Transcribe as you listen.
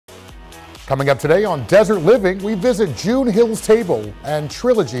Coming up today on Desert Living, we visit June Hills Table and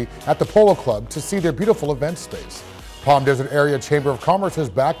Trilogy at the Polo Club to see their beautiful event space. Palm Desert Area Chamber of Commerce is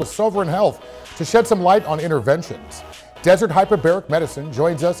back with Sovereign Health to shed some light on interventions. Desert Hyperbaric Medicine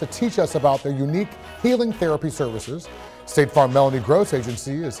joins us to teach us about their unique healing therapy services. State Farm Melanie Gross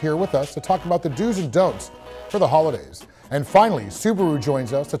Agency is here with us to talk about the do's and don'ts for the holidays. And finally, Subaru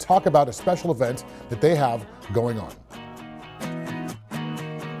joins us to talk about a special event that they have going on.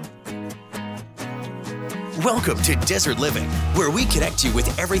 Welcome to Desert Living, where we connect you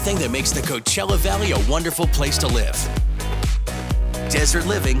with everything that makes the Coachella Valley a wonderful place to live. Desert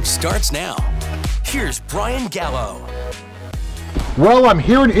Living starts now. Here's Brian Gallo. Well, I'm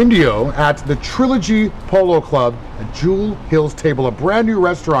here in Indio at the Trilogy Polo Club at June Hills Table, a brand new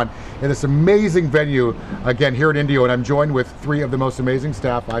restaurant in this amazing venue, again, here in Indio, and I'm joined with three of the most amazing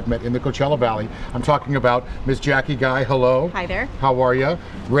staff I've met in the Coachella Valley. I'm talking about Miss Jackie Guy, hello. Hi there. How are you?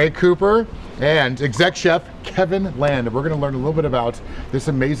 Ray Cooper, and exec chef Kevin Land. And we're gonna learn a little bit about this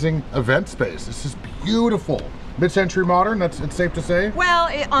amazing event space. This is beautiful. Mid-century modern, it's safe to say? Well,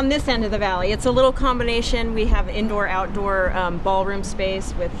 on this end of the valley, it's a little combination. We have indoor-outdoor ballroom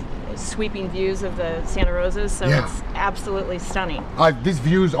space with sweeping views of the Santa Rosas, so It's absolutely stunning. These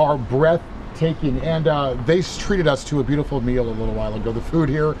views are breathtaking, and they treated us to a beautiful meal a little while ago. The food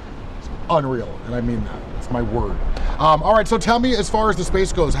here is unreal, and I mean that. That's my word. All right, so tell me, as far as the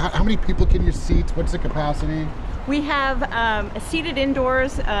space goes, how many people can you seat? What's the capacity? We have seated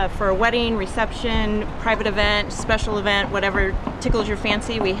indoors for a wedding, reception, private event, special event, whatever tickles your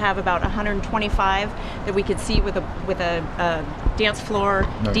fancy. We have about 125 that we could seat with a dance floor,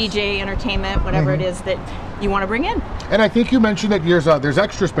 nice. DJ, entertainment, whatever it is that you want to bring in. And I think you mentioned that there's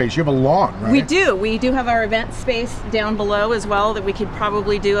extra space. You have a lawn, right? We do. We do have our event space down below as well that we could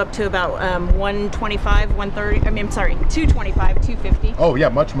probably do up to about 125, 130. I mean, I'm sorry, 225, 250. Oh yeah,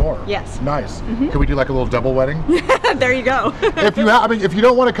 much more. Yes. Nice. Can we do like a little double wedding? There you go. If you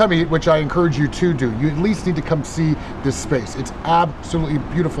don't want to come eat, which I encourage you to do, you at least need to come see this space. It's absolutely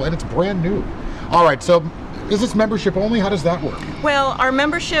beautiful and it's brand new. All right, so is this membership only? How does that work? Well, our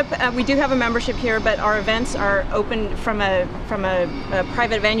membership, we do have a membership here, but our events are open from a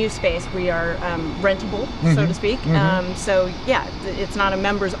private venue space. We are rentable, so to speak. So yeah, it's not a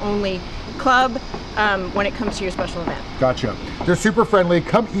members only club when it comes to your special event. Gotcha. They're super friendly.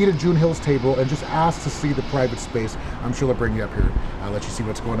 Come eat at June Hills Table and just ask to see the private space. I'm sure they'll bring you up here. I'll let you see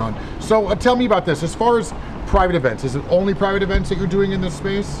what's going on. So tell me about this. As far as private events, is it only private events that you're doing in this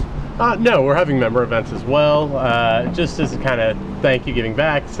space? No, we're having member events as well, just as a kind of thank you, giving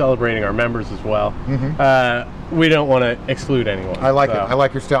back, celebrating our members as well. We don't want to exclude anyone. I like it. I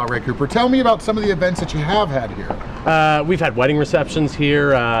like your style, Ray Cooper. Tell me about some of the events that you have had here. We've had wedding receptions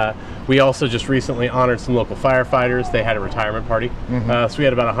here. We also just recently honored some local firefighters. They had a retirement party. So we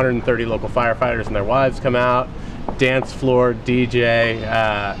had about 130 local firefighters and their wives come out, dance floor,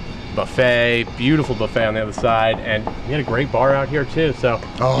 DJ, buffet, beautiful buffet on the other side, and we had a great bar out here too. So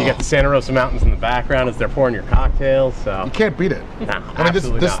you got the Santa Rosa Mountains in the background as they're pouring your cocktails. So you can't beat it. No, I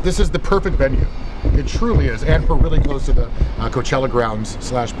mean, this is the perfect venue. It truly is, and we're really close to the Coachella grounds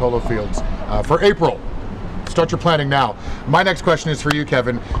 / polo fields for April. Start your planning now. My next question is for you,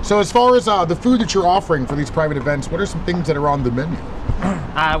 Kevin. So as far as the food that you're offering for these private events, what are some things that are on the menu?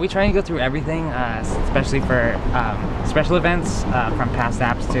 We try and go through everything, especially for special events, from past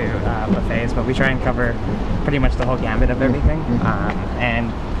apps to buffets, but we try and cover pretty much the whole gambit of everything,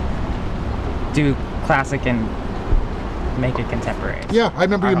 and do classic and make it contemporary. Yeah, I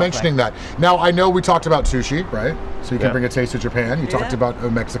remember you mentioning that. Now, I know we talked about sushi, right? So you can bring a taste of Japan. You talked about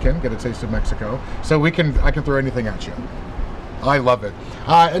Mexican, get a taste of Mexico. So I can throw anything at you. I love it.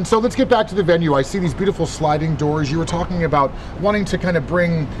 And so let's get back to the venue. I see these beautiful sliding doors. You were talking about wanting to kind of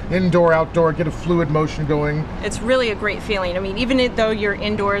bring indoor, outdoor, get a fluid motion going. It's really a great feeling. I mean, even though you're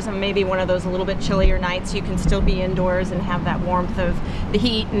indoors and maybe one of those a little bit chillier nights, you can still be indoors and have that warmth of the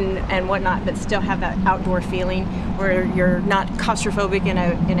heat and whatnot, but still have that outdoor feeling where you're not claustrophobic in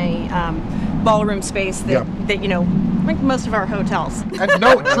a ballroom space that you know, like most of our hotels. And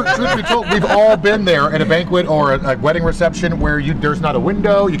no, truth be told, we've all been there at a banquet or a wedding reception where there's not a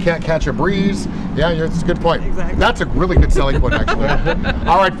window, you can't catch a breeze. Yeah, that's a good point. Exactly. That's a really good selling point, actually.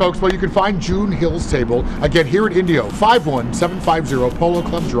 All right, folks, well, you can find June Hills Table, again, here at Indio, 51750 Polo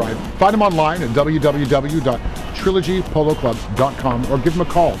Club Drive. Find them online at www.trilogypoloclub.com or give them a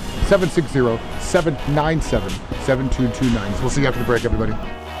call, 760-797-7229. We'll see you after the break, everybody.